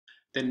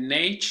The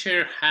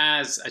nature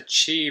has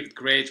achieved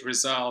great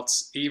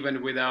results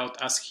even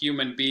without us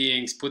human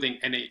beings putting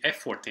any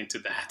effort into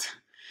that.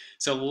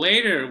 So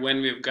later,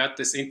 when we've got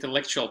this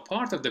intellectual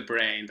part of the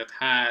brain that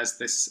has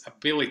this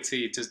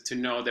ability to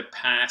know the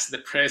past, the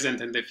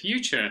present, and the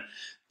future,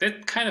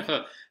 that kind of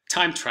a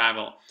time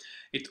travel,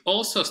 it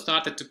also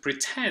started to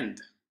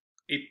pretend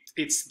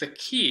it's the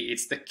key,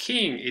 it's the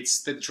king,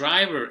 it's the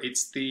driver,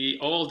 it's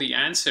all the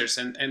answers.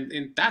 And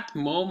in that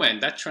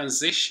moment, that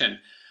transition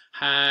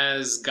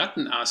has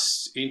gotten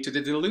us into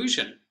the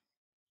delusion.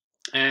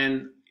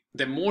 And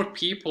the more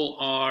people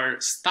are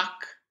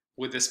stuck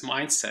with this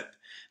mindset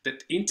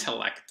that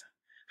intellect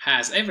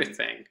has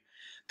everything,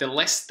 the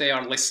less they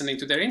are listening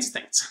to their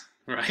instincts,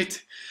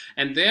 right?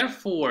 And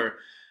therefore,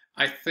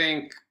 I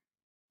think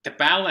the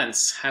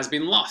balance has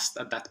been lost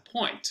at that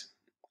point.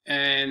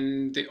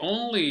 And the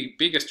only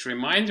biggest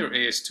reminder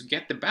is to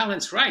get the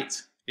balance right.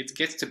 It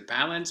gets the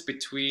balance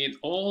between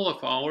all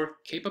of our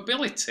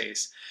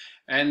capabilities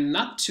and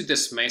not to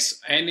dismiss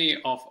any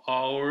of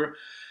our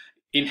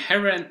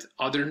inherent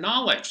other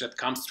knowledge that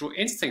comes through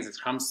instincts,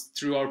 that comes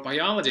through our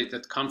biology,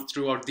 that comes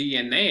through our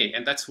DNA.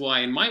 And that's why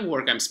in my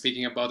work I'm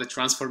speaking about the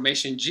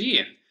transformation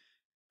gene.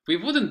 We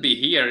wouldn't be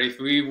here if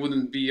we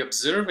wouldn't be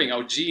observing,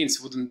 our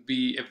genes wouldn't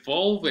be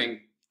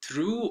evolving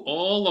through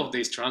all of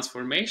these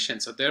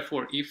transformations. So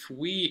therefore, if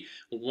we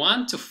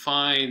want to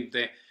find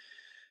the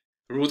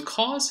root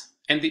cause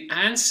and the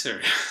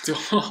answer to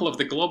all of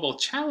the global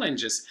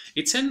challenges,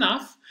 it's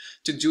enough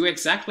to do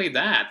exactly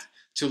that,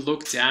 to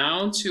look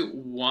down to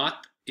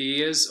what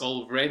is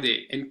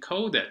already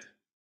encoded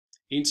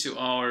into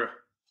our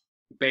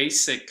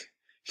basic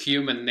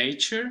human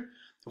nature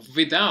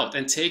without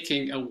and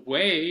taking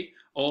away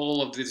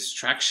all of the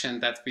distraction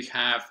that we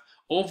have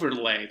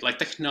overlaid, like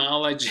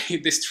technology,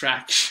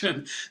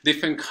 distraction,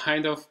 different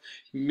kind of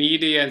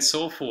media and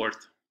so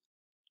forth.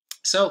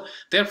 So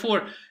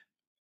therefore,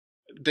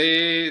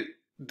 the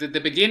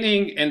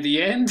beginning and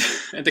the end,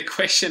 and the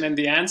question and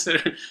the answer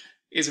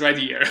is right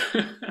here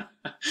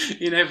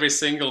in every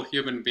single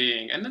human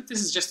being. And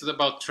this is just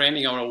about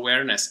training our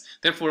awareness.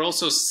 Therefore,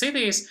 also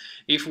cities,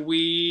 if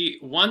we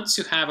want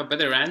to have a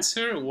better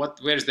answer,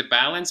 where's the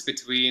balance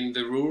between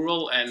the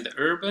rural and the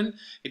urban?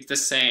 It's the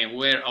same,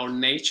 where our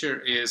nature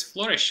is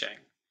flourishing.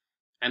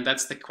 And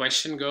that's the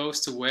question goes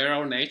to where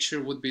our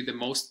nature would be the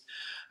most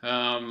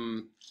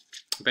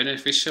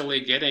beneficially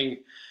getting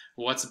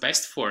what's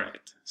best for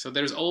it. So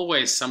there's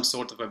always some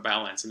sort of a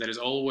balance, and there is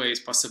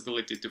always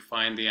possibility to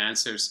find the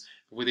answers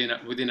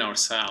within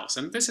ourselves.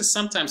 And this is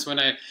sometimes when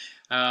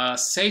I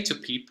say to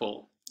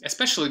people,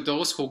 especially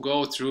those who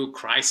go through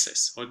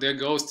crisis or they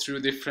go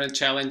through different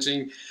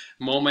challenging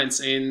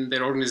moments in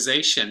their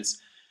organizations,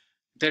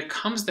 there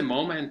comes the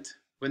moment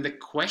when the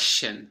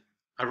question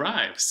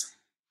arrives.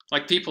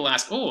 Like people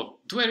ask, oh,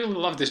 do I really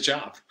love this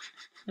job?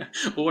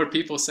 Or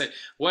people say,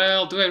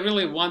 well, do I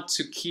really want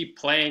to keep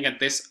playing at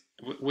this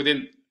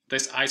within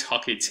this ice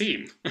hockey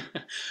team?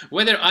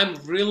 Whether I'm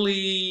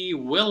really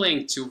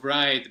willing to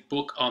write a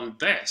book on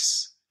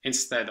this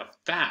instead of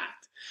that.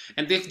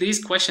 And if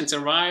these questions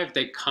arrive,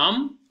 they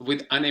come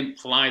with an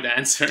implied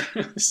answer.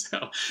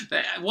 So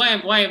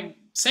why I'm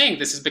saying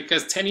this is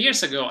because 10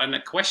 years ago, and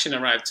a question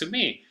arrived to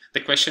me. The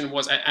question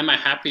was, am I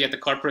happy at the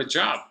corporate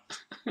job?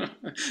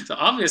 So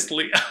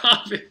obviously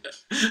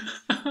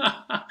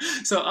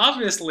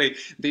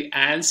the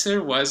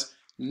answer was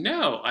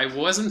no, I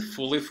wasn't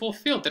fully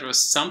fulfilled. There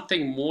was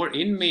something more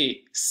in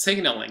me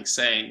signaling,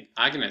 saying,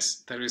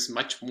 Agnes, there is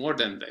much more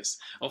than this.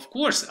 Of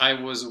course, I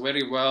was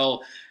very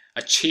well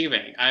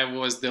achieving. I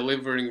was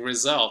delivering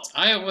results.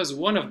 I was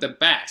one of the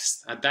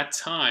best at that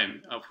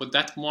time for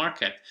that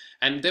market.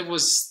 And there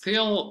was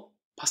still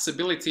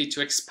possibility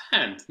to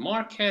expand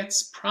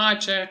markets,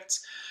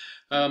 projects,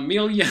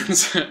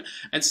 millions,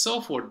 and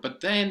so forth.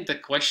 But then the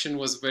question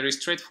was very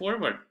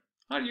straightforward.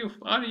 Are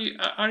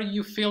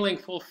you feeling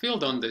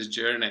fulfilled on this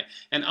journey?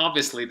 And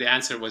obviously the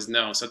answer was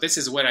no. So this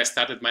is where I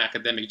started my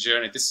academic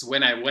journey. This is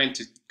when I went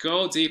to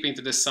go deep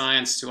into the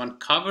science to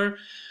uncover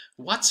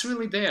what's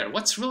really there,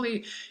 what's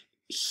really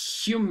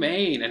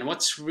humane, and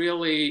what's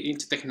really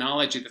into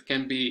technology that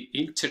can be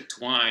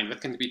intertwined,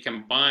 that can be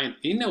combined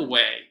in a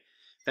way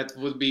that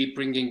would be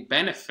bringing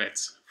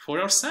benefits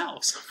for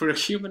ourselves, for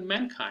human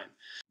mankind.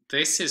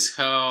 This is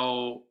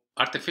how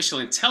artificial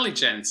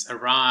intelligence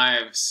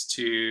arrives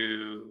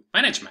to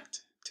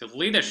management, to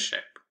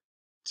leadership,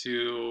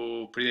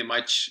 to pretty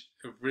much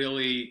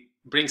really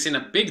brings in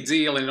a big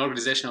deal in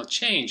organizational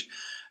change.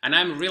 And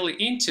I'm really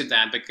into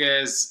that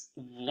because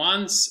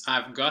once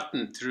I've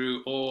gotten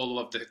through all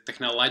of the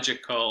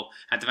technological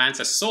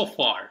advances so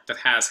far that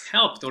has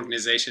helped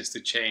organizations to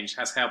change,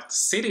 has helped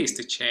cities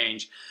to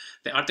change,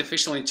 the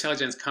artificial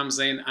intelligence comes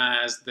in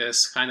as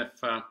this kind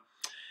of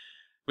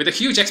with a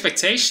huge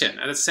expectation.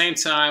 At the same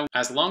time,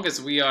 as long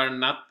as we are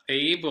not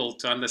able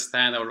to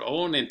understand our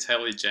own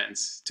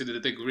intelligence to the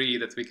degree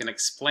that we can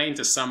explain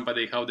to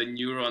somebody how the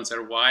neurons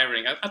are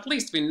wiring, at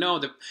least we know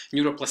the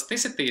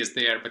neuroplasticity is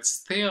there, but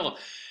still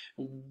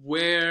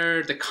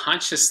where the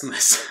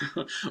consciousness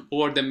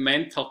or the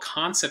mental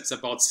concepts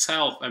about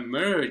self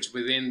emerge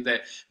within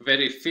the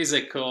very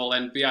physical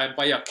and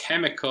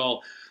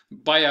biochemical,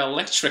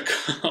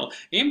 bioelectrical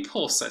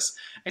impulses,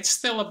 it's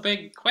still a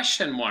big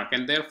question mark.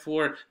 And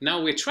therefore,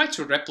 now we try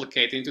to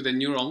replicate into the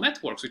neural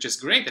networks, which is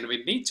great, and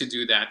we need to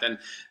do that. And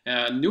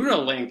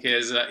Neuralink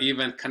is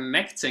even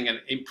connecting and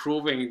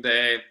improving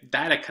the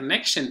data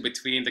connection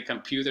between the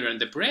computer and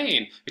the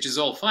brain, which is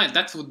all fine.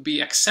 That would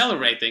be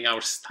accelerating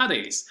our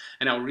studies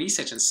and our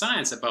research and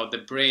science about the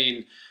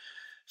brain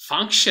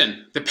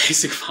function, the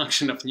basic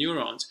function of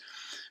neurons.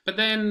 But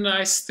then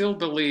I still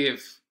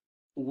believe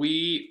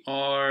we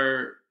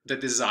are the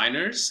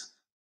designers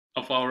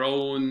of our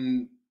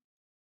own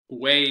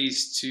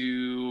ways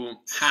to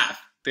have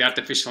the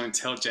artificial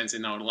intelligence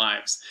in our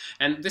lives.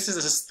 And this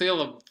is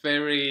still a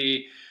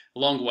very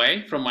long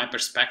way from my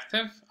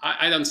perspective.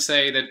 I don't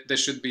say that there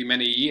should be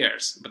many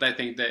years, but I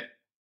think that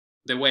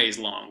the way is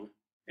long.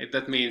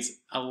 That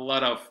means a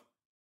lot of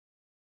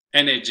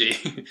energy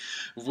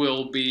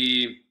will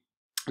be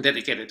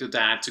dedicated to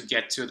that to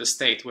get to the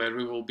state where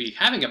we will be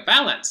having a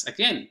balance.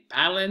 Again,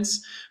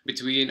 balance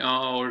between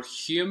our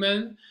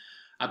human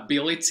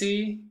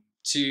ability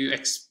to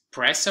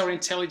express our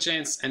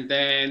intelligence and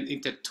then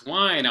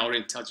intertwine our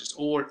intelligence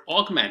or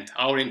augment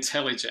our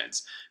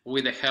intelligence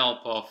with the help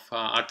of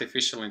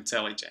artificial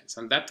intelligence.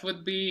 And that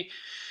would be,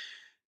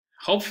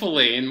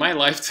 hopefully, in my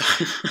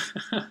lifetime.